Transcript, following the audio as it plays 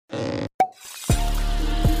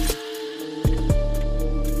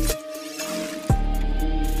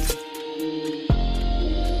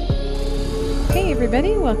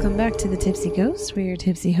everybody. Welcome back to the Tipsy Ghost. We're your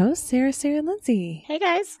tipsy hosts, Sarah, and Lindsay. Hey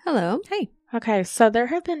guys. Hello. Hey. Okay, so there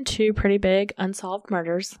have been two pretty big unsolved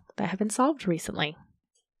murders that have been solved recently.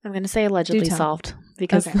 I'm going to say allegedly solved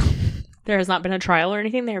because there has not been a trial or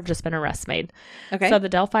anything. There have just been arrests made. Okay. So the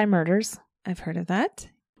Delphi murders. I've heard of that.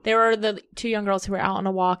 There were the two young girls who were out on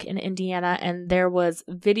a walk in Indiana, and there was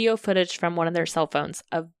video footage from one of their cell phones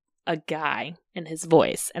of a guy and his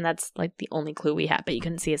voice. And that's like the only clue we had, but you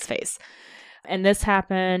couldn't see his face. And this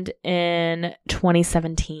happened in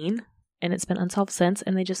 2017, and it's been unsolved since,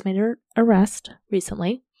 and they just made her arrest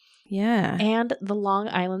recently. Yeah. And the Long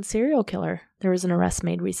Island serial killer, there was an arrest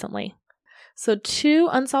made recently. So two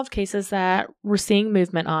unsolved cases that we're seeing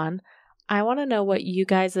movement on. I want to know what you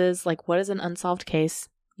guys is, like, what is an unsolved case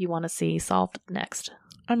you want to see solved next?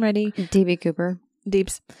 I'm ready. DB Cooper.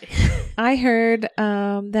 Deeps. I heard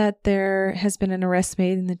that there has been an arrest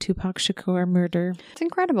made in the Tupac Shakur murder. It's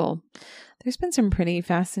incredible. There's been some pretty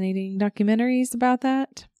fascinating documentaries about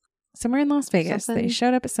that. Somewhere in Las Vegas, they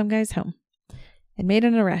showed up at some guy's home and made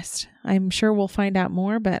an arrest. I'm sure we'll find out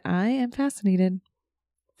more, but I am fascinated.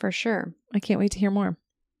 For sure. I can't wait to hear more.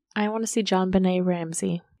 I want to see JonBenet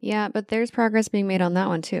Ramsey. Yeah, but there's progress being made on that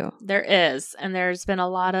one too. There is. And there's been a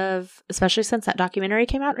lot of, especially since that documentary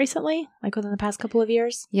came out recently, like within the past couple of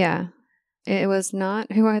years. Yeah. It was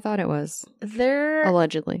not who I thought it was.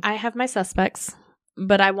 Allegedly. I have my suspects,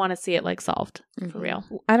 but I want to see it like solved for real.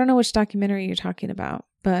 I don't know which documentary you're talking about,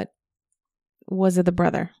 but was it the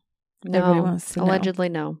brother? Everybody No. wants to know. Allegedly,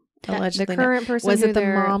 no. Allegedly, The current person was who it the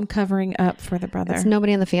they're- mom covering up for the brother? It's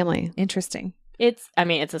nobody in the family. Interesting. It's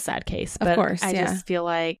a sad case, but Of course, I yeah. just feel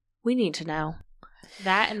like we need to know.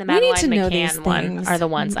 That and the We need Madeline to know these McCann one things. are the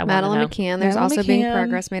ones I want to Madeline know. McCann. There's Madeline also being McCann.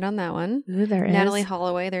 progress made on that one. Ooh, there is. Natalie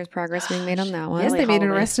Holloway. There's progress being made on that one. Yes, Natalie they made an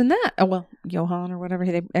Holloway. arrest in that. Oh, well, Johan or whatever.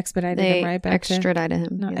 They expedited They him right back to... extradited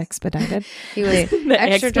him. Not Yes. expedited. He was They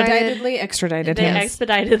extradited. Extradited They him.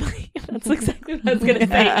 expeditedly. That's exactly what I was going to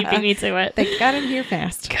say. You beat me to it. They got him here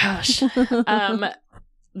fast. Gosh.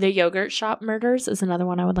 The yogurt shop murders is another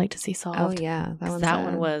one I would like to see solved. Oh, yeah. That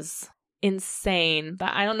one was insane,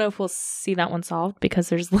 but I don't know if we'll see that one solved because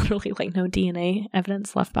there's literally like no DNA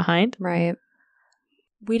evidence left behind. Right.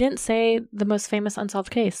 We didn't say the most famous unsolved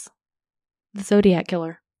case, the Zodiac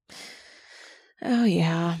killer. Oh,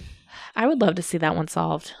 yeah. I would love to see that one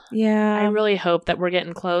solved. Yeah. I really hope that we're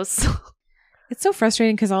getting close. It's so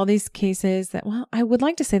frustrating because all these cases that, well, I would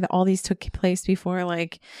like to say that all these took place before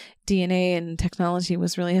like DNA and technology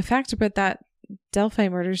was really a factor, but that Delphi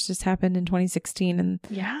murders just happened in 2016 and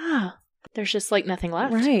Yeah. There's just like nothing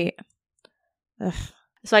left. right. Ugh.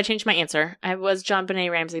 So I changed my answer. I was JonBenet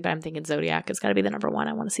Ramsey, but I'm thinking Zodiac. It's got to be the number one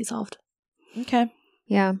I want to see solved. Okay.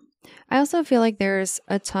 Yeah. I also feel like there's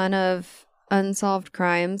a ton of unsolved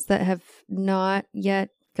crimes that have not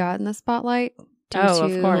yet gotten the spotlight. Due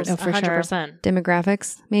Of to course. Oh, for 100%.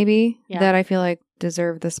 demographics, maybe, Yeah. that I feel like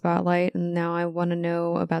deserve the spotlight. And now I want to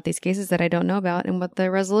know about these cases that I don't know about and what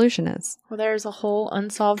the resolution is. Well, there's a whole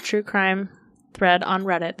unsolved true crime thread on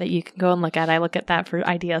Reddit that you can go and look at. I look at that for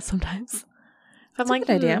ideas sometimes. I'm That's a like,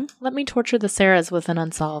 good idea. let me torture the Sarahs with an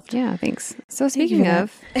unsolved. Yeah, thanks. So you speaking for that.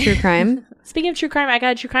 of true crime, Speaking of true crime, I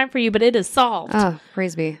got a true crime for you, but it is solved.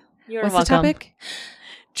 praise be. You're What's welcome. the topic?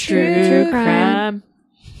 True crime. crime.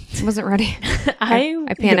 Wasn't ready. I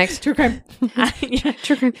I panicked. True crime. yeah,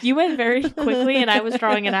 True crime. you went very quickly, and I was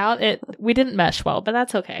drawing it out. We didn't mesh well, but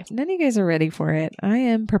that's okay. None of you guys are ready for it. I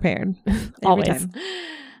am prepared. Every Always. time.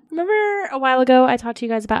 Remember a while ago, I talked to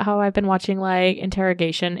you guys about how I've been watching like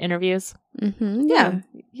interrogation interviews. Mm-hmm. Yeah.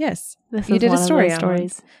 Yes. This You is did a one of story those on one.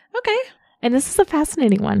 stories, Okay. and this is a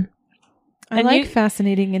fascinating one. I And like you-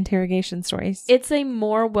 fascinating interrogation stories. It's a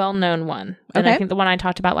more well-known one than I Okay. think the one I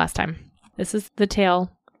talked about last time. This is the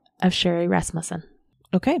tale of Sherry Rasmussen.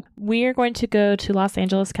 Okay. We are going to go to Los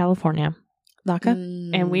Angeles, California, Laka.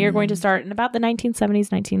 and we are going to start in about the 1970s,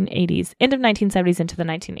 1980s, end of 1970s into the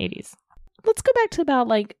 1980s. Let's go back to about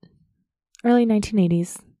like early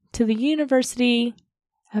 1980s to the University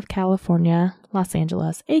of California, Los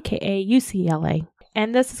Angeles, aka UCLA.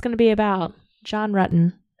 And this is going to be about John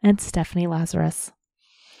Rutten and Stephanie Lazarus.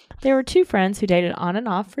 They were two friends who dated on and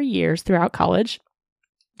off for years throughout college.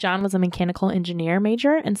 John was a mechanical engineer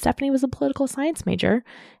major and Stephanie was a political science major,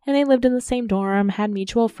 and they lived in the same dorm, had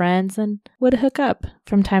mutual friends, and would hook up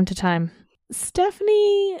from time to time.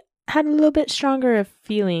 Stephanie had a little bit stronger of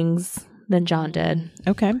feelings than John did.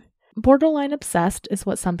 Okay. Borderline obsessed is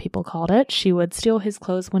what some people called it. She would steal his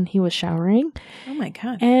clothes when he was showering Oh my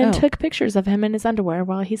God. and Oh. took pictures of him in his underwear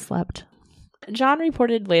while he slept. John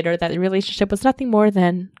reported later that the relationship was nothing more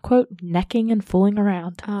than, quote, necking and fooling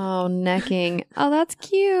around. Oh, necking. Oh, that's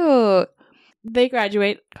cute. they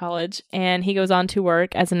graduate college, and he goes on to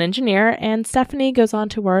work as an engineer, and Stephanie goes on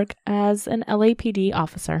to work as an LAPD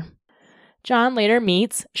officer. John later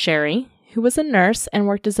meets Sherry, who was a nurse and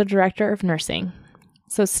worked as a director of nursing.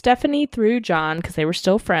 So Stephanie threw John, because they were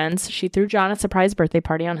still friends, she threw John a surprise birthday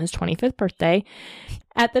party on his 25th birthday.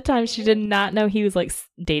 At the time, she did not know he was like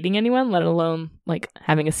dating anyone, let alone like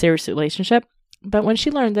having a serious relationship. But when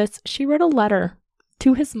she learned this, she wrote a letter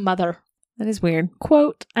to his mother. That is weird.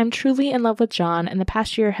 Quote, I'm truly in love with John, and the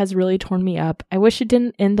past year has really torn me up. I wish it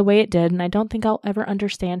didn't end the way it did, and I don't think I'll ever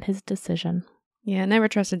understand his decision. Yeah, never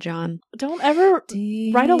trusted John. Don't ever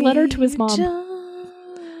write a letter to his mom. John,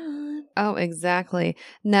 Oh, exactly.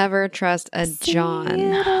 Never trust a John.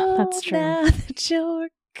 That's true. Now that you're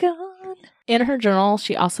gone. In her journal,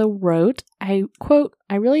 she also wrote, I quote,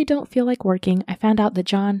 I really don't feel like working. I found out that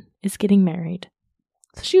John is getting married.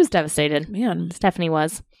 So she was devastated. Man, Stephanie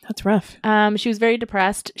was. that's rough. She was very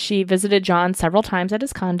depressed. She visited John several times at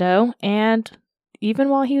his condo, and even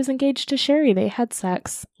while he was engaged to Sherry, they had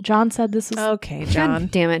sex. John said this was... Okay, John.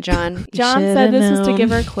 God damn it, John. John said this was to give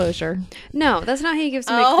her closure. No, that's not how you give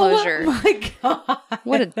somebody closure. Oh my God.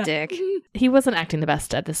 What a dick. He wasn't acting the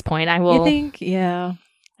best at this point. I You will think? Yeah.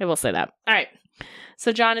 I will say that. All right.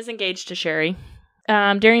 So John is engaged to Sherry.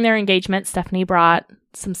 During their engagement, Stephanie brought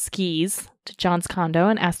some skis to John's condo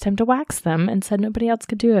and asked him to wax them and said nobody else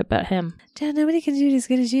could do it but him. John, nobody can do it as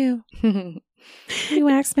good as you. You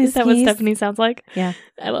wax my Is that what skis. Stephanie sounds like? Yeah.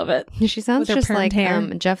 I love it. She sounds With her just permed like hair.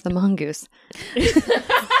 Jeff the Mongoose.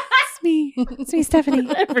 It's me. It's me, Stephanie.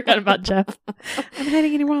 I forgot about Jeff. I'm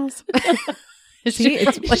hiding in your walls. See,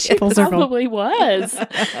 it's like She full circle. probably was.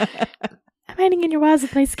 I'm hiding in your walls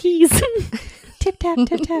with my skis. Tip tap,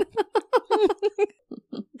 tip tap.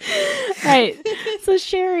 Right. So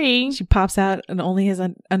Sherry. She pops out and only has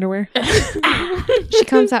underwear. she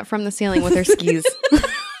comes out from the ceiling with her skis.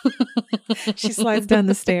 She slides down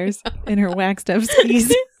the stairs in her waxed up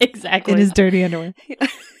skis Exactly. in his dirty underwear.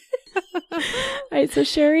 Right, so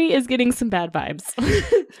Sherry is getting some bad vibes.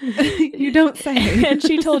 You don't say. And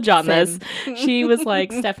she told John this. Same. She was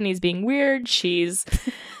like, Stephanie's being weird. She's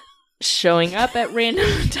showing up at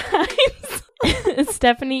random times.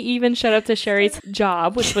 Stephanie even showed up to Sherry's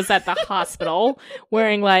job, which was at the hospital,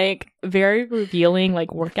 wearing like very revealing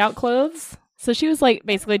like workout clothes. So she was like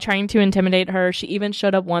basically trying to intimidate her. She even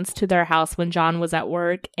showed up once to their house when John was at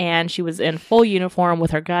work, and she was in full uniform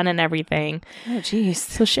with her gun and everything. Oh, jeez.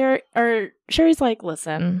 So Sherry's like,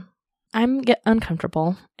 listen, I'm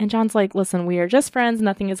uncomfortable. And John's like, listen, we are just friends.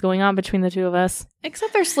 Nothing is going on between the two of us.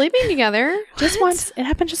 Except they're sleeping together. Just once. It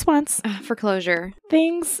happened just once. For closure.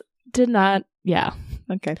 Things did not. Yeah.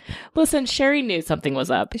 Okay. Listen, Sherry knew something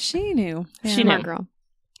was up. She knew. She Smart knew. girl.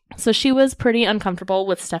 So she was pretty uncomfortable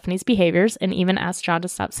with Stephanie's behaviors and even asked John to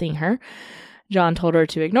stop seeing her. John told her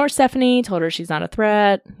to ignore Stephanie, told her she's not a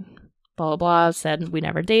threat, blah, blah, blah, said we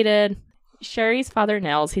never dated. Sherry's father,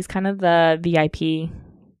 Nels, he's kind of the VIP,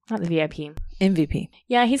 not the VIP. MVP.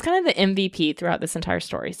 Yeah, he's kind of the MVP throughout this entire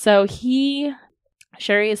story. So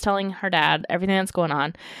Sherry is telling her dad everything that's going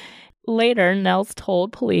on. Later, Nels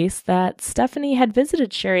told police that Stephanie had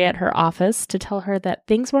visited Sherry at her office to tell her that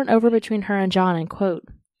things weren't over between her and John, and quote,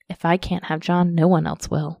 if I can't have John, no one else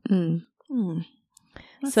will. Mm.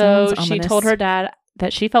 That So sounds she ominous. told her dad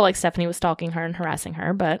that she felt like Stephanie was stalking her and harassing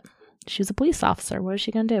her, but she was a police officer. What is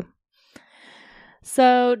she going to do?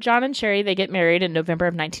 So John and Sherry, they get married in November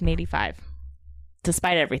of 1985.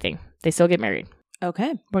 Despite everything, they still get married.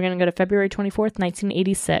 Okay. We're going to go to February 24th,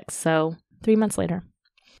 1986, so 3 months later.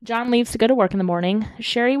 John leaves to go to work in the morning.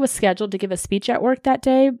 Sherry was scheduled to give a speech at work that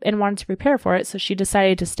day and wanted to prepare for it, so she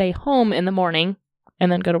decided to stay home in the morning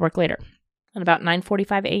and then go to work later. At about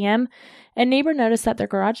 9:45 a.m., a neighbor noticed that their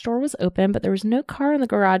garage door was open, but there was no car in the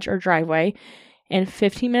garage or driveway. And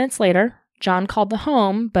 15 minutes later, John called the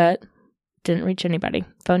home, but didn't reach anybody.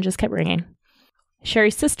 Phone just kept ringing.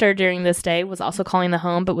 Sherry's sister during this day was also calling the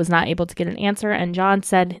home, but was not able to get an answer. And John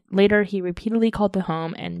said later he repeatedly called the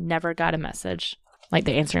home and never got a message. Like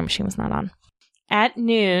the answering machine was not on. At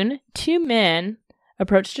noon, 2 men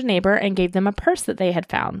approached a neighbor and gave them a purse that they had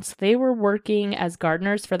found. So they were working as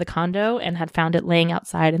gardeners for the condo and had found it laying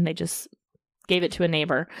outside, and they just gave it to a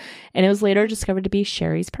neighbor. And it was later discovered to be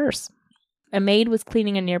Sherry's purse. A maid was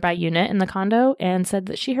cleaning a nearby unit in the condo and said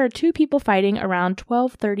that she heard 2 people fighting around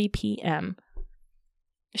 12:30 p.m.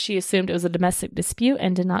 She assumed it was a domestic dispute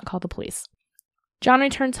and did not call the police. John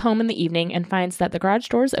returns home in the evening and finds that the garage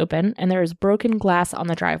door is open and there is broken glass on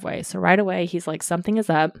the driveway. So right away, he's like, something is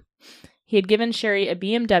up. He had given Sherry a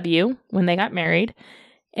BMW when they got married,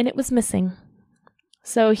 and it was missing.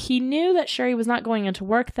 So he knew that Sherry was not going into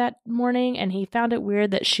work that morning, and he found it weird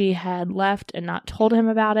that she had left and not told him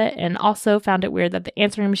about it, and also found it weird that the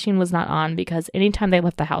answering machine was not on, because anytime they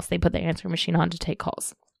left the house, they put the answering machine on to take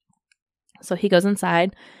calls. So he goes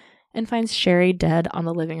inside and finds Sherry dead on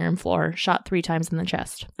the living room floor, shot 3 times in the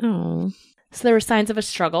chest. Oh. So there were signs of a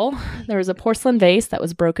struggle. There was a porcelain vase that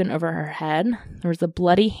was broken over her head. There was a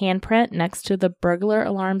bloody handprint next to the burglar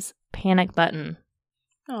alarm's panic button.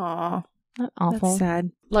 Aw, Awful. that's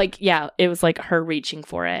sad. Like, yeah, it was like her reaching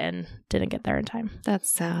for it and didn't get there in time. That's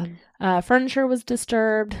sad. Furniture was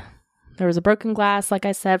disturbed. There was a broken glass, like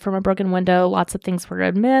I said, from a broken window. Lots of things were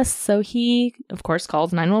amiss. So he, of course,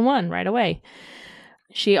 called 911 right away.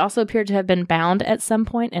 She also appeared to have been bound at some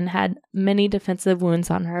point and had many defensive wounds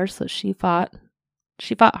on her. So she fought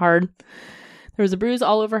hard. There was a bruise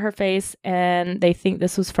all over her face, and they think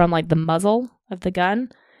this was from like the muzzle of the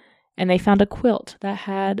gun. And they found a quilt that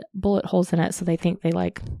had bullet holes in it, so they think they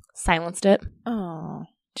like silenced it. Oh,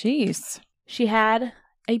 jeez. She had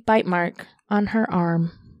a bite mark on her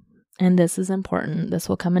arm, and this is important. This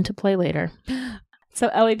will come into play later. So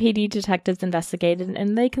LAPD detectives investigated,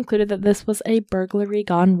 and they concluded that this was a burglary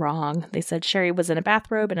gone wrong. They said Sherry was in a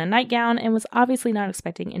bathrobe and a nightgown and was obviously not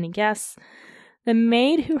expecting any guests. The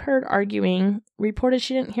maid who heard arguing reported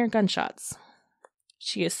she didn't hear gunshots.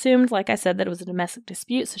 She assumed, like I said, that it was a domestic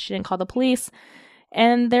dispute, so she didn't call the police.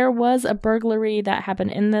 And there was a burglary that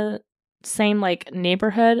happened in the same like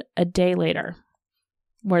neighborhood a day later,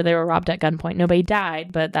 where they were robbed at gunpoint. Nobody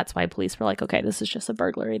died, but that's why police were like, okay, this is just a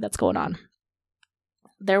burglary that's going on.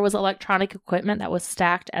 There was electronic equipment that was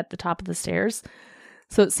stacked at the top of the stairs,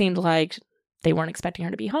 so it seemed like they weren't expecting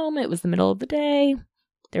her to be home. It was the middle of the day.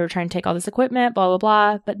 They were trying to take all this equipment, blah, blah,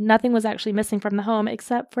 blah, but nothing was actually missing from the home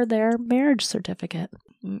except for their marriage certificate.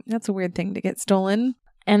 That's a weird thing to get stolen.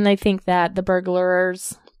 And they think that the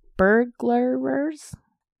burglars. Burglars.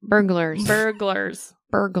 The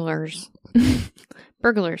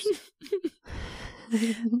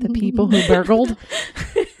people who burgled.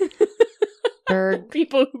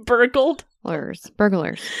 People who burgled.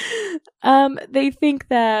 Burglars. They think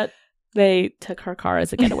that they took her car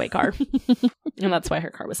as a getaway car. And that's why her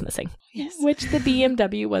car was missing. Yes. Which the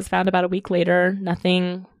BMW was found about a week later.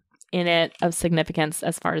 Nothing in it of significance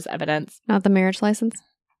as far as evidence. Not the marriage license?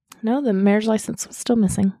 No, the marriage license was still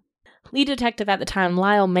missing. Lead detective at the time,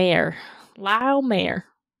 Lyle Mayer. Lyle Mayer.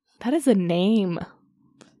 That is a name.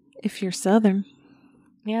 If you're Southern.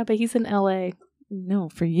 Yeah, but he's in LA. No,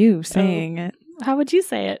 for you saying it. How would you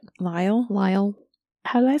say it? Lyle.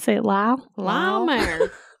 How did I say it? Lyle? Lyle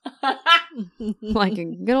Mayer. Like a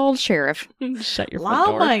good old sheriff. Shut your front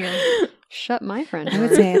door. Lyle Mayer. Shut my front I door.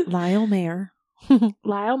 would say it, Lyle Mayer.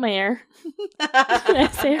 Lyle Mayer. Did I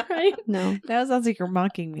say it right? No. That sounds like you're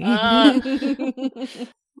mocking me.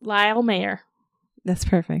 Lyle Mayer. That's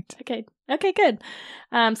perfect. Okay, good.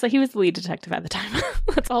 So he was the lead detective at the time.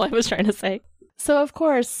 That's all I was trying to say. So, of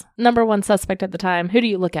course, number one suspect at the time. Who do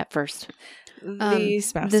you look at first? The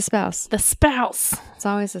spouse. The spouse. The spouse. It's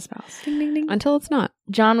always the spouse. Ding, ding, ding. Until it's not.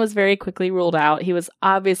 John was very quickly ruled out. He was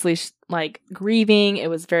obviously grieving. It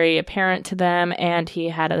was very apparent to them, and he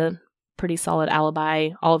had a pretty solid alibi.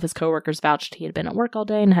 All of his coworkers vouched he had been at work all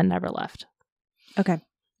day and had never left. Okay,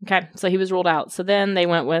 so he was ruled out. So then they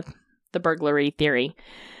went with the burglary theory.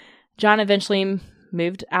 John eventually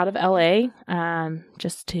moved out of LA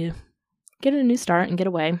just to get a new start and get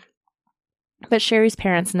away. But Sherry's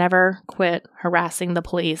parents never quit harassing the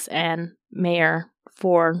police and Mayer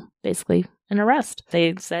for basically an arrest.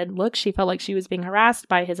 They said, look, she felt like she was being harassed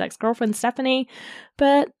by his ex-girlfriend, Stephanie.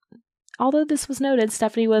 But although this was noted,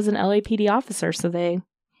 Stephanie was an LAPD officer, so they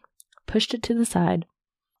pushed it to the side.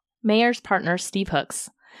 Mayer's partner, Steve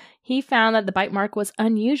Hooks, he found that the bite mark was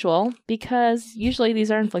unusual because usually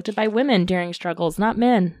these are inflicted by women during struggles, not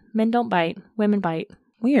men. Men don't bite. Women bite.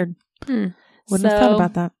 weird. Wouldn't have thought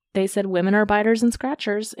about that. They said women are biters and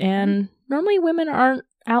scratchers, and normally women aren't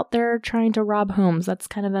out there trying to rob homes. That's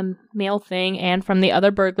kind of a male thing, and from the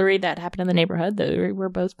other burglary that happened in the neighborhood, they were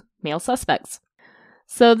both male suspects.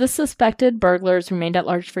 So the suspected burglars remained at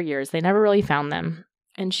large for years. They never really found them,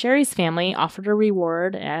 and Sherry's family offered a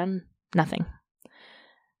reward, and nothing.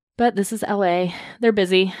 But this is LA. They're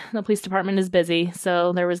busy. The police department is busy,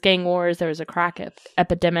 so there was gang wars, there was a crack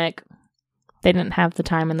epidemic. They didn't have the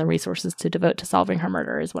time and the resources to devote to solving her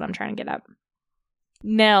murder, is what I'm trying to get at.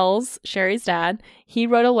 Nels, Sherry's dad, he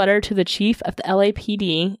wrote a letter to the chief of the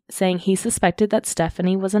LAPD saying he suspected that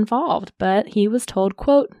Stephanie was involved, but he was told,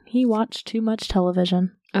 quote, he watched too much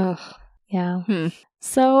television. Ugh. Yeah.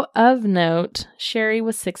 So, of note, Sherry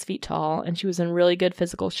was 6 feet tall, and she was in really good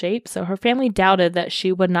physical shape, so her family doubted that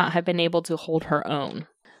she would not have been able to hold her own.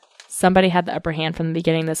 somebody had the upper hand from the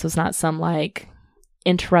beginning. This was not some like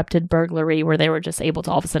interrupted burglary where they were just able to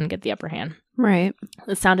all of a sudden get the upper hand. Right.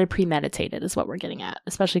 It sounded premeditated is what we're getting at,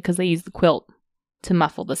 especially because they used the quilt to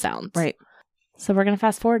muffle the sounds. Right. So we're going to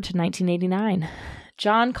fast forward to 1989.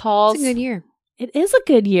 John calls. It's a good year. It is a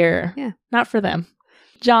good year. Yeah. Not for them.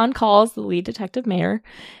 John calls the lead detective, Mayer,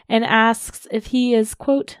 and asks if he is,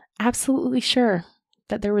 quote, absolutely sure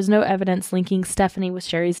that there was no evidence linking Stephanie with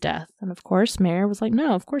Sherry's death. And of course, Mayer was like,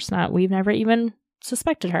 no, of course not. We've never even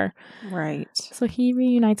suspected her. Right. So he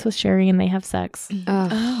reunites with Sherry and they have sex.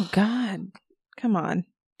 Oh, God. Come on.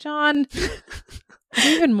 John. I'm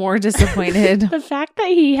even more disappointed. The fact that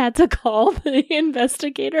he had to call the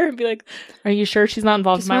investigator and be like, are you sure she's not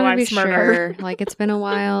involved in my wanna be wife's murder? sure. Like, it's been a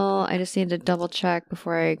while. I just need to double check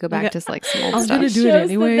before I go back to like some old I'm stuff. gonna do it Shows that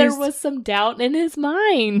anyways. there was some doubt in his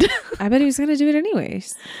mind. I bet he was going to do it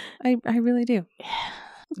anyways. I really do.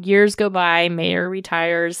 Years go by, Mayer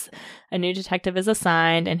retires, a new detective is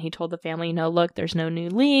assigned, and he told the family, no, look, there's no new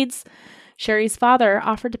leads. Sherry's father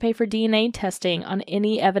offered to pay for DNA testing on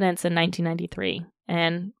any evidence in 1993,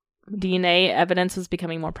 and DNA evidence was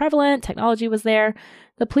becoming more prevalent. Technology was there.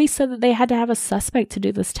 The police said that they had to have a suspect to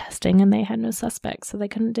do this testing, and they had no suspect, so they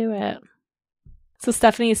couldn't do it. So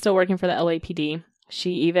Stephanie is still working for the LAPD.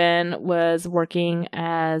 She even was working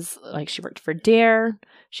as, she worked for DARE.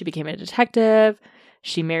 She became a detective.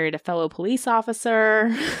 She married a fellow police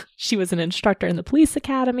officer. She was an instructor in the police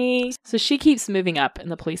academy. So she keeps moving up in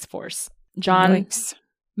the police force. John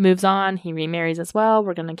moves on. He remarries as well.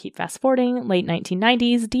 We're going to keep fast forwarding. Late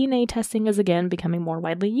 1990s, DNA testing is again becoming more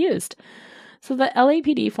widely used. So the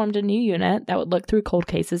LAPD formed a new unit that would look through cold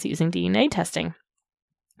cases using DNA testing.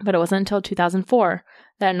 But it wasn't until 2004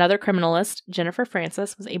 that another criminalist, Jennifer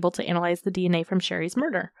Francis, was able to analyze the DNA from Sherry's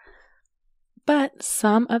murder. But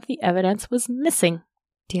some of the evidence was missing.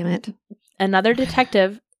 Damn it. Another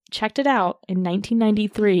detective checked it out in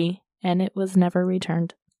 1993, and it was never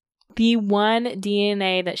returned. The one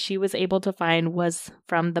DNA that she was able to find was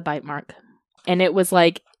from the bite mark. And it was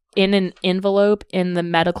like in an envelope in the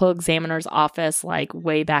medical examiner's office, like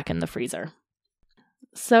way back in the freezer.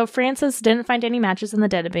 So Frances didn't find any matches in the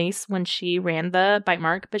database when she ran the bite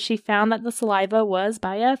mark, but she found that the saliva was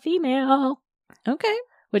by a female. Okay.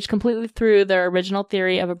 Which completely threw their original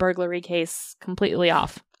theory of a burglary case completely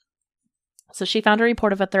off. So she found a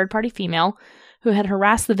report of a third-party female who had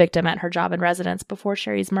harassed the victim at her job and residence before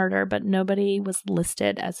Sherry's murder, but nobody was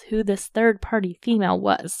listed as who this third-party female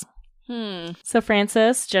was. So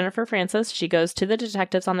Jennifer Francis, she goes to the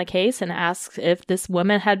detectives on the case and asks if this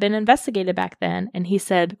woman had been investigated back then, and he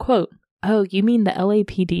said, quote, oh, you mean the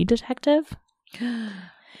LAPD detective?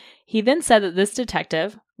 He then said that this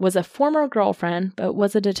detective was a former girlfriend, but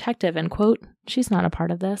was a detective, and quote, she's not a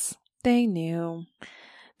part of this. They knew.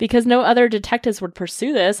 Because no other detectives would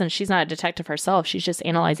pursue this, and she's not a detective herself. She's just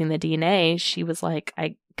analyzing the DNA. She was like,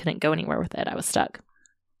 I couldn't go anywhere with it. I was stuck.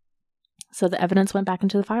 So the evidence went back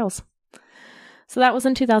into the files. So that was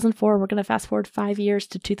in 2004. We're going to fast forward 5 years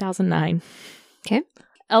to 2009. Okay.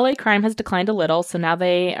 LA crime has declined a little, so now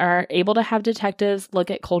they are able to have detectives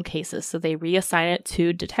look at cold cases. So they reassign it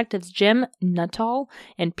to detectives Jim Nuttall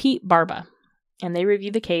and Pete Barba. And they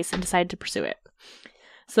review the case and decide to pursue it.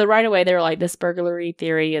 So right away, they were like, this burglary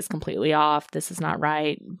theory is completely off. This is not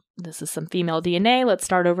right. This is some female DNA. Let's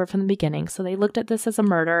start over from the beginning. So they looked at this as a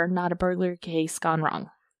murder, not a burglary case gone wrong.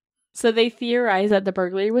 So they theorized that the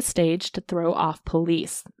burglary was staged to throw off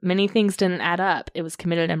police. Many things didn't add up. It was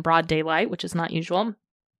committed in broad daylight, which is not usual.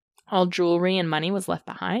 All jewelry and money was left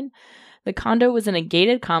behind. The condo was in a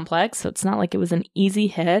gated complex, so it's not like it was an easy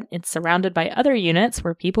hit. It's surrounded by other units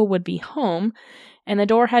where people would be home, and the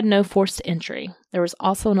door had no forced entry. There was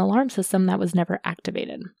also an alarm system that was never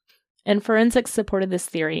activated. And forensics supported this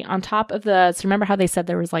theory. On top of so remember how they said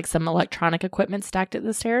there was like some electronic equipment stacked at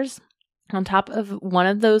the stairs? On top of one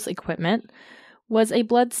of those equipment was a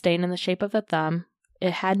blood stain in the shape of a thumb.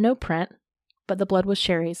 It had no print, but the blood was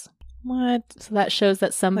Sherry's. What? So that shows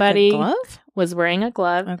that somebody Like a glove? was wearing a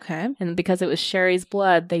glove. Okay. And because it was Sherry's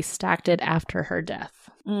blood, they stacked it after her death.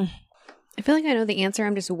 I feel like I know the answer.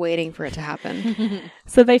 I'm just waiting for it to happen.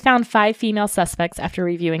 So they found 5 female suspects after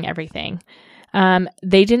reviewing everything.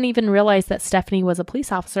 They didn't even realize that Stephanie was a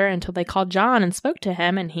police officer until they called John and spoke to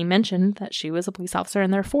him, and he mentioned that she was a police officer in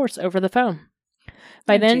their force over the phone.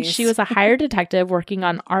 By then, she was a hired detective working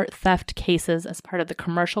on art theft cases as part of the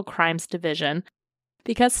Commercial Crimes Division.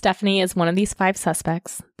 Because Stephanie is one of these 5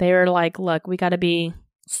 suspects, they were like, look, we got to be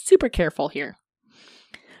super careful here.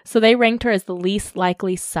 So they ranked her as the least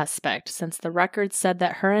likely suspect, since the records said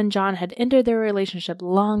that her and John had ended their relationship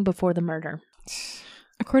long before the murder.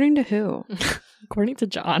 According to who? According to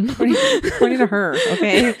John. According to her,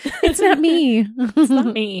 okay? It's not me. It's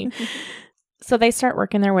not me. So they start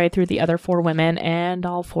working their way through the other 4 women, and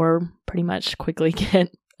all 4 pretty much quickly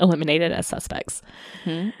get eliminated as suspects.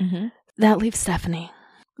 Mm-hmm. That leaves Stephanie.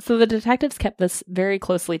 So the detectives kept this very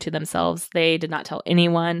closely to themselves. They did not tell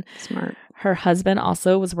anyone. Smart. Her husband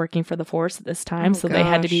also was working for the force at this time, so they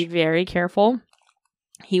had to be very careful.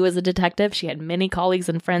 He was a detective. She had many colleagues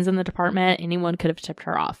and friends in the department. Anyone could have tipped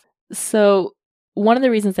her off. So one of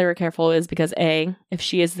the reasons they were careful is because, A, if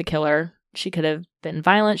she is the killer, she could have been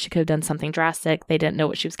violent. She could have done something drastic. They didn't know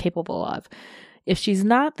what she was capable of. If she's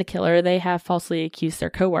not the killer, they have falsely accused their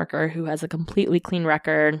coworker who has a completely clean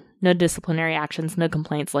record, no disciplinary actions, no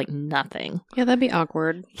complaints, like nothing. Yeah, that'd be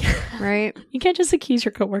awkward, right? You can't just accuse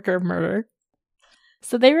your coworker of murder.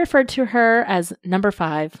 So they referred to her as number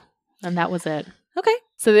 5, and that was it. Okay.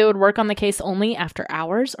 So they would work on the case only after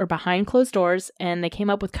hours or behind closed doors, and they came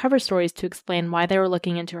up with cover stories to explain why they were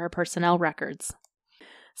looking into her personnel records.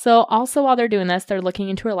 So also while they're doing this, they're looking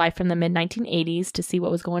into her life from the mid-1980s to see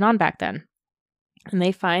what was going on back then. And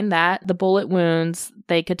they find that the bullet wounds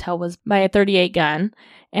they could tell was by a .38 gun,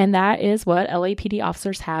 and that is what LAPD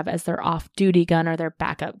officers have as their off-duty gun or their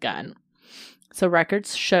backup gun. So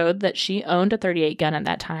records showed that she owned a .38 gun at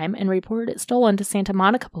that time and reported it stolen to Santa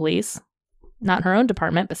Monica police, not her own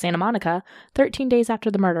department, but Santa Monica, 13 days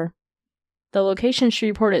after the murder. The location she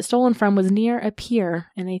reported it stolen from was near a pier,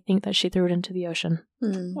 and they think that she threw it into the ocean.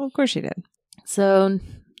 Well, of course she did. So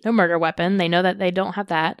no murder weapon. They know that they don't have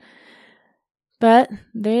that. But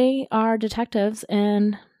they are detectives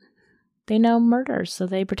and they know murders. So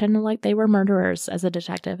they pretended like they were murderers as a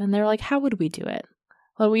detective. And they're like, how would we do it?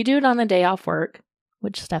 Well, we do it on a day off work,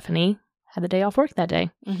 which Stephanie had the day off work that day.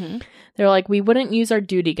 Mm-hmm. They're like, we wouldn't use our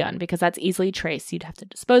duty gun because that's easily traced. You'd have to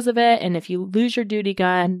dispose of it. And if you lose your duty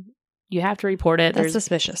gun, you have to report it. That's There's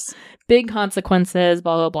suspicious. big consequences,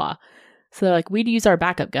 blah, blah, blah. So they're like, we'd use our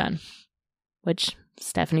backup gun, which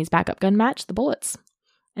Stephanie's backup gun matched the bullets.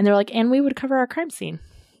 And they're like, and we would cover our crime scene.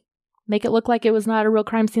 Make it look like it was not a real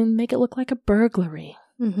crime scene. Make it look like a burglary.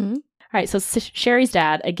 Mm-hmm. All right, so Sherry's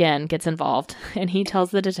dad, again, gets involved. And he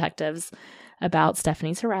tells the detectives about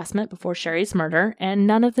Stephanie's harassment before Sherry's murder. And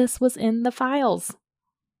none of this was in the files,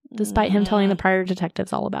 despite him telling the prior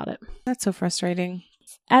detectives all about it. That's so frustrating.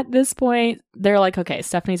 At this point, they're like, okay,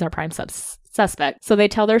 Stephanie's our prime suspect. So they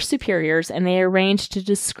tell their superiors and they arrange to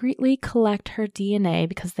discreetly collect her DNA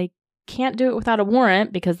because they can't do it without a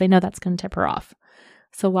warrant because they know that's going to tip her off.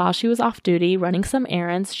 So while she was off duty running some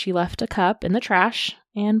errands, she left a cup in the trash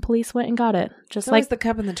and police went and got it. Just It's like always the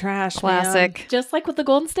cup in the trash. Classic. just like with the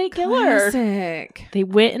Golden State Man. Killer. Classic. They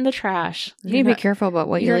went in the trash. You need to be careful about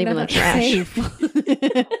what you You're leave in the not trash. safe.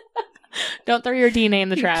 Don't throw your DNA in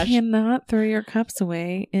the trash. You cannot throw your cups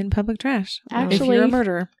away in public trash. if Actually- you're a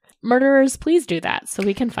murderer. Murderers, please do that so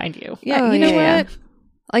we can find you. Yeah, Oh, you know yeah, what?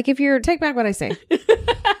 Like if you're, Take back what I say.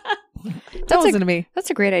 That's Don't a- listen to me. that's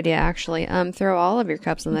a great idea, actually. Throw all of your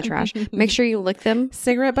cups in the trash. Make sure you lick them.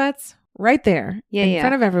 Cigarette butts right there Yeah, in yeah.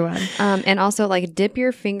 front of everyone. And also like dip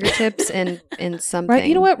your fingertips in something. Right?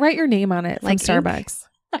 You know what? Write your name on it from Like ink? Starbucks.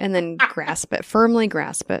 And then grasp it. Firmly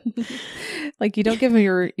grasp it. Like you don't give them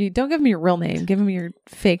your real name. Give them your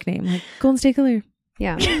fake name, like Golden State Killer.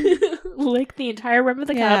 Yeah. Lick the entire rim of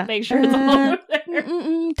the Yeah. cup. Make sure it's all over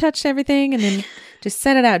there. Touched everything, and then just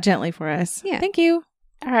set it out gently for us. Yeah. Thank you.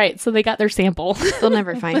 All right, so they got their sample. They'll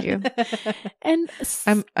never find you. And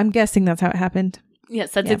I'm guessing that's how it happened.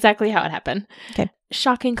 yes, that's Yeah. exactly how it happened. Okay.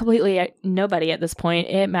 Shocking completely nobody at this point.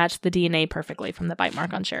 It matched the DNA perfectly from the bite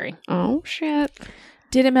mark on Sherry. Oh shit.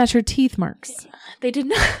 Did it match her teeth marks? They did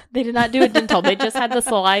not do a dental. They just had the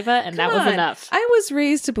saliva and that Come was on. enough. I was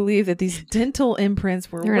raised to believe that these dental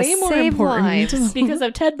imprints were They're gonna way more save important. lives. Because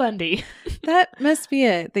of Ted Bundy. That must be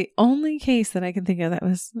it. The only case that I can think of that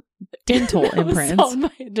was dental That was imprints. solved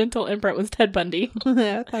by a dental imprint was Ted Bundy.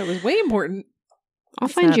 I thought it was way important. I'll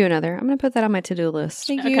What's find that? you another. I'm gonna put that on my to-do list.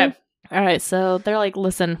 Thank you. Okay. All right. So they're like,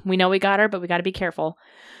 listen, we know we got her, but we got to be careful.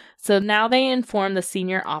 So now they inform the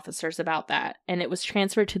senior officers about that. And it was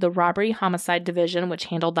transferred to the Robbery Homicide Division, which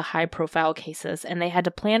handled the high profile cases. And they had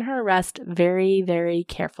to plan her arrest very, very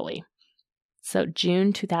carefully. So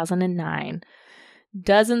June 2009.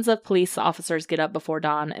 Dozens of police officers get up before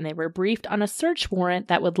dawn and they were briefed on a search warrant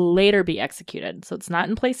that would later be executed. So it's not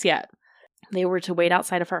in place yet. They were to wait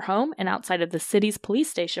outside of her home and outside of the city's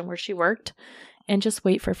police station where she worked and just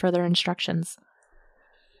wait for further instructions.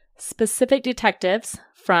 Specific detectives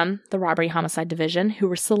from the Robbery Homicide Division who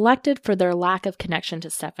were selected for their lack of connection to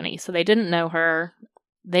Stephanie. So they didn't know her.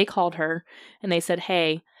 They called her and they said,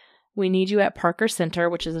 hey, We need you at Parker Center,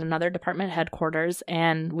 which is another department headquarters,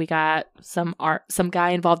 and we got some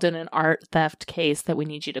guy involved in an art theft case that we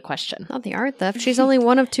need you to question. Not the art theft. She's only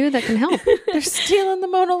one of two that can help. They're stealing the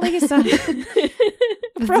Mona Lisa.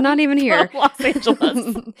 It's not even here. From Los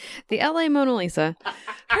Angeles. The LA Mona Lisa.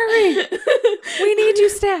 Hurry! We need you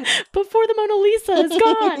stat. Before the Mona Lisa is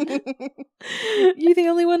gone. You're the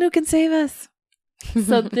only one who can save us.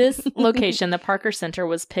 So this location, the Parker Center,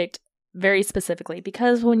 was picked very specifically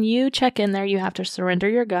because when you check in there, you have to surrender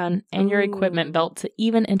your gun and your equipment belt to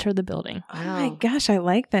even enter the building. Oh my gosh, I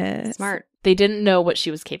like this. Smart. They didn't know what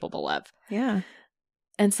she was capable of. Yeah.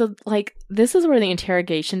 And so, like, this is where the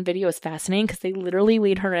interrogation video is fascinating because they literally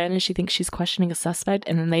lead her in and she thinks she's questioning a suspect.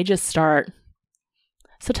 And then they just start.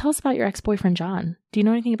 So tell us about your ex-boyfriend, John. Do you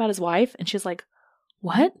know anything about his wife? And she's like,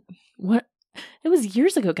 what? What? It was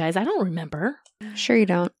years ago, guys. I don't remember. Sure you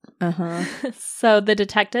don't. Uh-huh. So the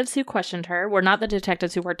detectives who questioned her were not the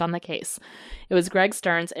detectives who worked on the case. It was Greg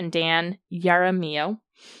Stearns and Dan Yaramillo.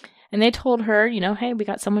 And they told her, hey, we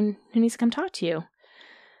got someone who needs to come talk to you.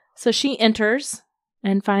 So she enters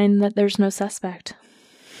and finds that there's no suspect.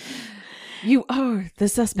 You are the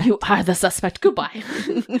suspect. You are the suspect. Goodbye.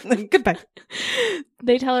 Goodbye.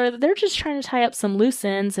 They tell her that they're just trying to tie up some loose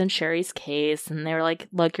ends in Sherry's case. And they were like,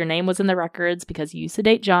 look, your name was in the records because you used to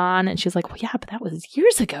date John. And she's like, well, yeah, but that was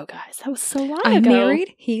years ago, guys. That was so long I'm ago.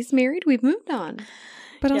 married. He's married. We've moved on.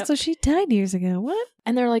 But Yep. also she died years ago. What?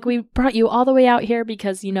 And they're like, we brought you all the way out here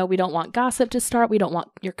because, we don't want gossip to start. We don't want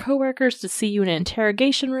your coworkers to see you in an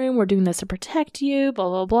interrogation room. We're doing this to protect you, blah,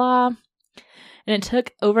 blah, blah. And it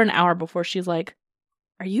took over an hour before she's like,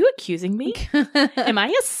 are you accusing me? Am I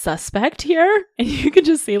a suspect here? And you can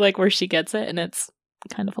just see like where she gets it. And it's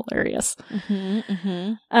kind of hilarious.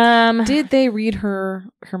 Did they read her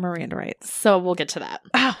Miranda rights? So we'll get to that.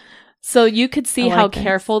 Ah. So you could see I how like this.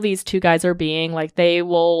 careful these two guys are being. Like they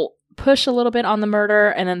will push a little bit on the murder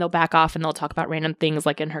and then they'll back off and they'll talk about random things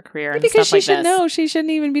like in her career and Because stuff like she should this. know she shouldn't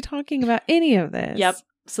even be talking about any of this. Yep.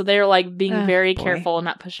 So they're like being Oh, very boy. careful and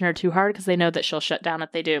not pushing her too hard because they know that she'll shut down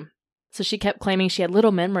if they do. So she kept claiming she had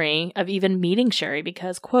little memory of even meeting Sherry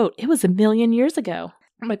because, quote, it was 1,000,000 years ago.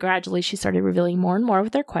 But gradually she started revealing more and more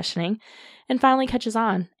with their questioning and finally catches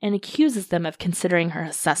on and accuses them of considering her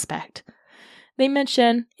a suspect. They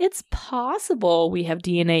mention it's possible we have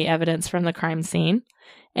DNA evidence from the crime scene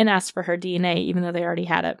and ask for her DNA even though they already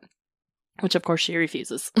had it, which of course she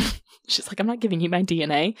refuses. She's like, I'm not giving you my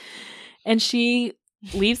DNA. And she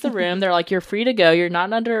leaves the room. They're like, you're free to go. You're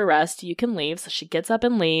not under arrest. You can leave. So she gets up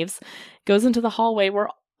and leaves, goes into the hallway where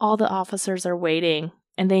all the officers are waiting,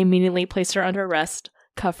 and they immediately place her under arrest,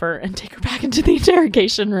 cuff her, and take her back into the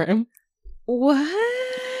interrogation room.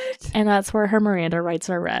 What? And that's where her Miranda rights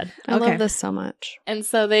are read. I Okay. love this so much. And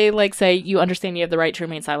so they like say, you understand you have the right to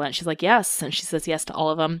remain silent. She's like, yes. And she says yes to all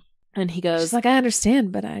of them. And he goes, She's like, I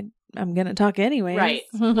understand, but I'm going to talk anyway. right.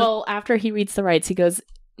 Well, after he reads the rights, he goes,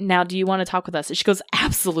 now, do you want to talk with us? And she goes,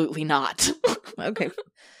 absolutely not. Okay.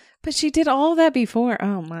 But she did all that before.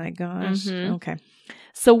 Oh my gosh. Mhm. Okay.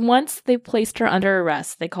 So once they placed her under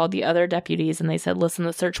arrest, they called the other deputies and they said, listen,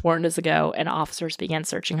 the search warrant is a go. And officers began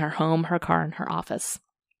searching her home, her car, and her office.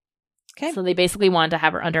 Okay. So they basically wanted to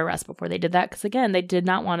have her under arrest before they did that because, again, they did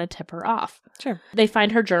not want to tip her off. Sure. They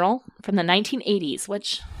find her journal from the 1980s,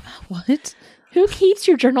 which What? who keeps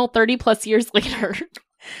your journal 30 plus years later?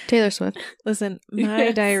 Taylor Swift. Listen, my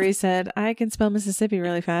Yes. diary said I can spell Mississippi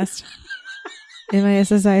really fast.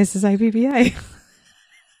 MISSISSIPPI.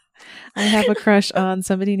 I have a crush on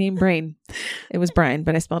somebody named Brain. It was Brian,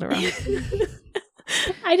 but I spelled it wrong.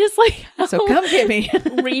 I just like So come get me.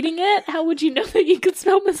 reading it. How would you know that you could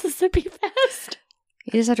spell Mississippi fast?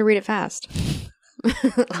 You just have to read it fast.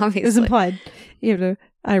 It's Obviously. implied. You have to.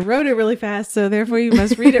 I wrote it really fast, so therefore you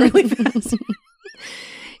must read it really fast.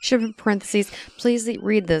 Should have parentheses. Please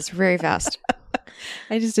read this very fast.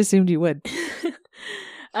 I just assumed you would.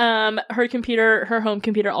 Her home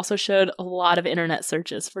computer also showed a lot of internet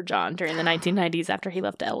searches for John during the 1990s after he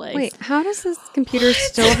left LA. Wait, how does this computer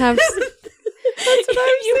still have... That's what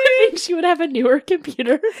I'm You would think she would have a newer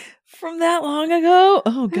computer. From that long ago?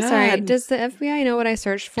 Oh I'm God! sorry, does the FBI know what I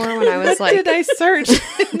searched for when I was What like... did I search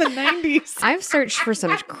in the 90s? I've searched for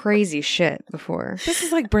some crazy shit before. This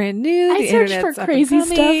is like brand new. I The search internet's for up and crazy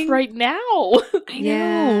coming. stuff right now. I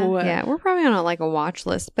Yeah, know. yeah, we're probably on a watch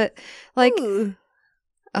list, but like, Ooh.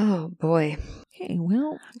 oh boy, Okay,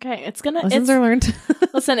 well, Okay, it's gonna. lessons are learned.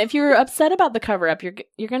 Listen, if you're upset about the cover up, you're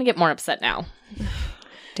gonna get more upset now.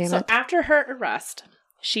 damn So it! after her arrest,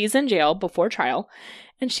 she's in jail before trial,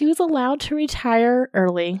 and she was allowed to retire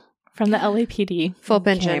early from the LAPD. Full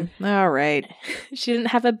pension. All right. She didn't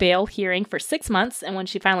have a bail hearing for 6 months, and when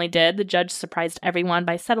she finally did, the judge surprised everyone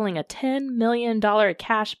by settling a $10 million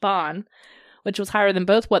cash bond, which was higher than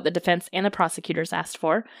both what the defense and the prosecutors asked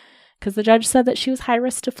for, because the judge said that she was high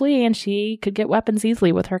risk to flee and she could get weapons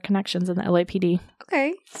easily with her connections in the LAPD.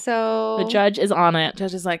 Okay, so The judge is on it.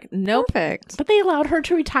 Judge is like, nope. perfect. But they allowed her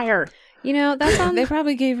to retire. You know, that's on They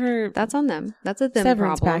probably gave her that's on them. That's a them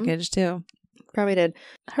severance problem. package too. Probably did.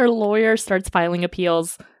 Her lawyer starts filing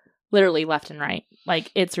appeals literally left and right. Like,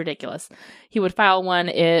 it's ridiculous. He would file one,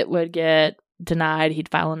 it would get denied. He'd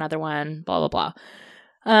file another one, blah, blah,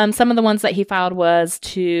 blah. Some of the ones that he filed was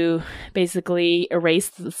to basically erase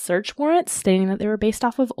the search warrants, stating that they were based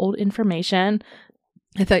off of old information.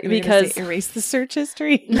 I thought you were going to say erase the search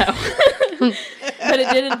history. No. But it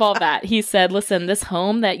did involve that. He said, listen, this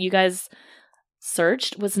home that you guys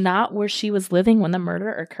searched was not where she was living when the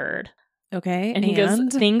murder occurred. Okay. And he goes,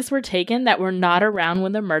 things were taken that were not around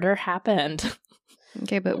when the murder happened.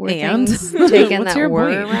 Okay, but were And? things taken What's that your were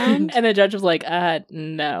point? around? And the judge was like,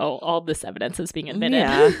 no, all this evidence is being admitted.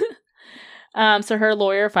 Yeah. So her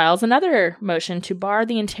lawyer files another motion to bar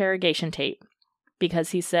the interrogation tape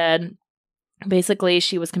because he said basically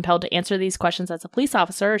she was compelled to answer these questions as a police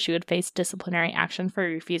officer or she would face disciplinary action for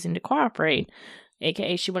refusing to cooperate,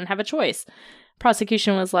 aka she wouldn't have a choice.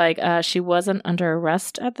 Prosecution was like, she wasn't under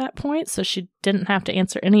arrest at that point, so she didn't have to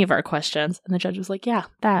answer any of our questions. And the judge was like, yeah,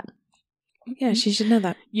 that. Yeah, she should know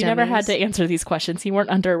that. You never had Dummies. to answer these questions. You weren't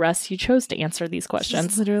under arrest. You chose to answer these It's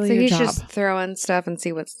questions. literally So your he's job. just throwing stuff and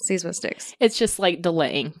sees what sticks. It's just like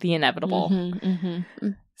delaying the inevitable. Mm-hmm.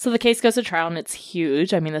 So the case goes to trial and it's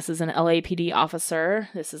huge. I mean, this is an LAPD officer.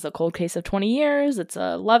 This is a cold case of 20 years. It's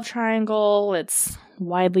a love triangle. It's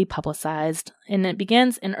widely publicized. And it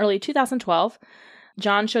begins in early 2012.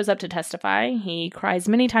 John shows up to testify. He cries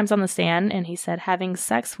many times on the stand and he said having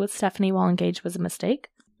sex with Stephanie while engaged was a mistake.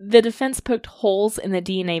 The defense poked holes in the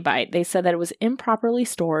DNA bite. They said that it was improperly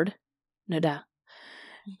stored. No duh.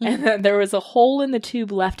 And that there was a hole in the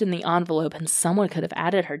tube left in the envelope and someone could have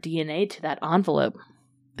added her DNA to that envelope.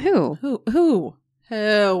 Who? Who?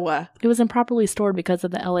 It was improperly stored because of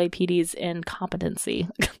the LAPD's incompetency.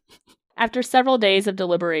 After several days of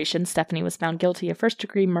deliberation, Stephanie was found guilty of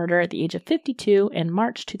first-degree murder at the age of 52 in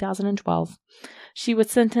March 2012. She was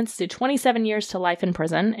sentenced to 27 years to life in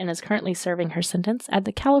prison and is currently serving her sentence at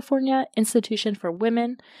the California Institution for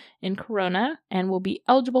Women in Corona and will be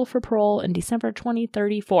eligible for parole in December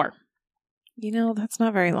 2034. You know, that's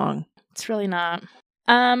not very long. It's really not.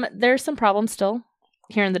 There's some problems still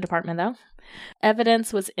here in the department, though.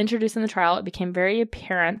 Evidence was introduced in the trial. It became very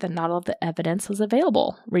apparent that not all of the evidence was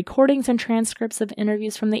available. Recordings and transcripts of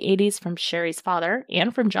interviews from the 80s from Sherry's father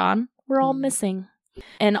and from John were all missing.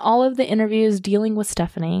 And all of the interviews dealing with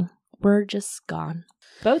Stephanie were just gone.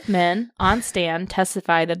 Both men on stand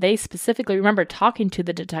testified that they specifically remember talking to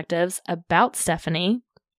the detectives about Stephanie,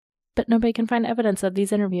 but nobody can find evidence of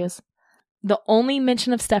these interviews. The only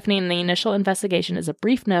mention of Stephanie in the initial investigation is a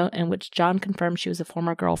brief note in which John confirmed she was a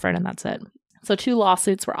former girlfriend, and that's it. So 2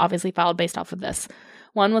 lawsuits were obviously filed based off of this.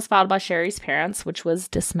 One was filed by Sherry's parents, which was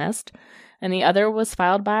dismissed, and the other was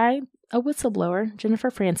filed by a whistleblower,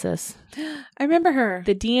 Jennifer Francis, I remember her.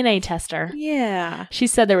 the DNA tester. Yeah. She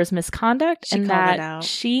said there was misconduct She and called it that out.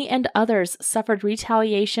 she and others suffered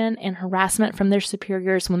retaliation and harassment from their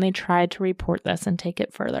superiors when they tried to report this and take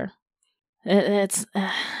it further. It's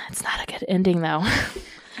not a good ending, though.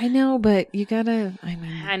 I know, but you gotta, I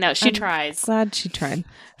mean, I know, she I'm tries. glad she tried.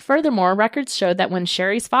 Furthermore, records showed that when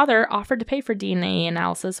Sherry's father offered to pay for DNA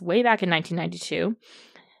analysis way back in 1992,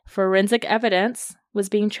 forensic evidence was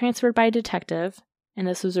being transferred by a detective, and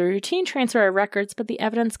this was a routine transfer of records, but the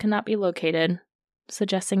evidence could not be located,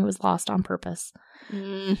 suggesting it was lost on purpose.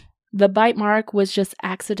 The bite mark was just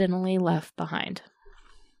accidentally left behind.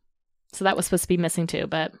 So that was supposed to be missing too,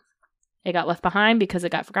 but it got left behind because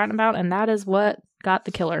it got forgotten about, and that is what got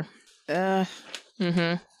the killer. So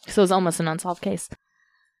it was almost an unsolved case.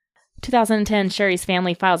 2010, Sherry's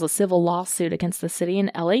family files a civil lawsuit against the city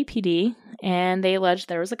and LAPD, and they alleged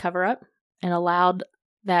there was a cover-up and allowed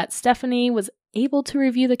that Stephanie was able to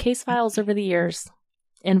review the case files over the years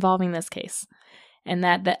involving this case, and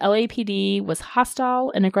that the LAPD was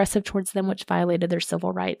hostile and aggressive towards them, which violated their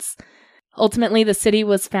civil rights. Ultimately, the city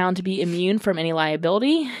was found to be immune from any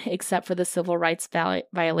liability, except for the civil rights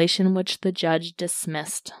violation, which the judge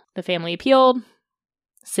dismissed. The family appealed.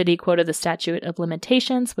 City quoted the statute of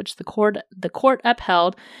limitations, which the court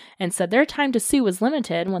upheld, and said their time to sue was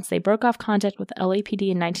limited once they broke off contact with the LAPD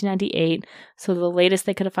in 1998, so the latest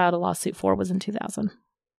they could have filed a lawsuit for was in 2000.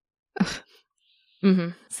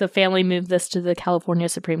 So family moved this to the California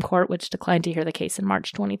Supreme Court, which declined to hear the case in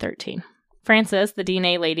March 2013. Frances, the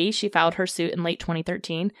DNA lady, she filed her suit in late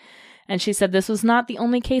 2013. And she said this was not the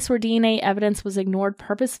only case where DNA evidence was ignored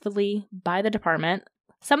purposefully by the department.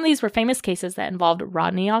 Some of these were famous cases that involved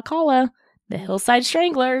Rodney Alcala, the Hillside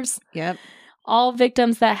Stranglers. Yep. All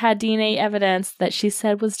victims that had DNA evidence that she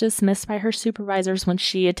said was dismissed by her supervisors when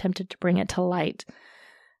she attempted to bring it to light.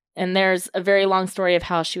 And there's a very long story of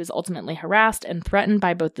how she was ultimately harassed and threatened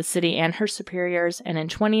by both the city and her superiors. And in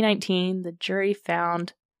 2019, the jury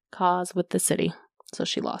found cause with the city. So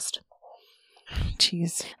she lost.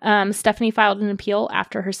 Jeez. Stephanie filed an appeal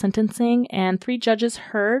after her sentencing, and 3 judges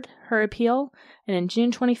heard her appeal, and in June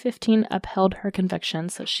 2015 upheld her conviction.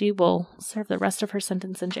 So she will serve the rest of her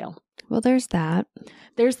sentence in jail. Well, there's that.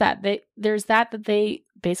 There's that. That they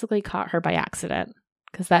basically caught her by accident,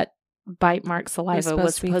 because that bite mark saliva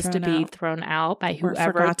was supposed to be thrown out by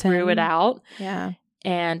whoever threw it out. Yeah.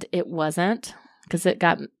 And it wasn't, because it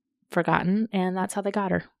got forgotten, and that's how they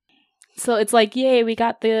got her. So it's like, yay, we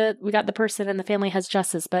got the person and the family has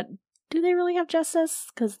justice, but do they really have justice?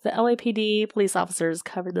 Because the LAPD police officers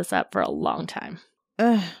covered this up for a long time.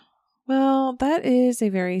 Well, that is a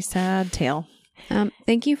very sad tale.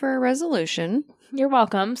 Thank you for a resolution. You're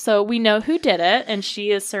welcome. So we know who did it, and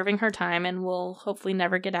she is serving her time and will hopefully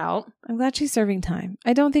never get out. I'm glad she's serving time.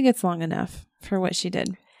 I don't think it's long enough for what she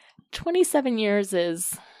did. 27 years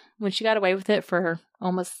is when she got away with it for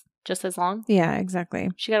almost just as long. Yeah,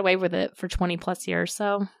 exactly. She got away with it for 20 plus years.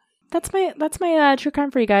 So that's my true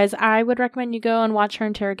crime for you guys. I would recommend you go and watch her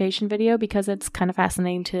interrogation video, because it's kind of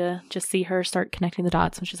fascinating to just see her start connecting the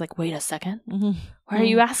dots when she's like, wait a second. Mm-hmm. Why are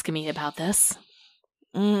you asking me about this?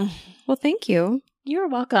 Well, thank you. You're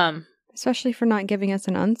welcome. Especially for not giving us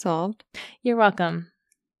an unsolved. You're welcome.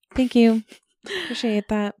 Thank you. Appreciate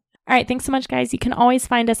that. All right. Thanks so much, guys. You can always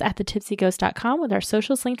find us at thetipsyghost.com with our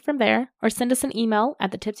socials linked from there, or send us an email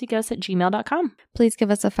at thetipsyghost@gmail.com. Please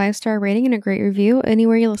give us a 5-star rating and a great review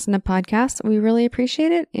anywhere you listen to podcasts. We really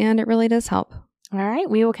appreciate it, and it really does help. All right.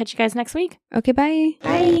 We will catch you guys next week. Okay, bye.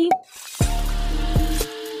 Bye.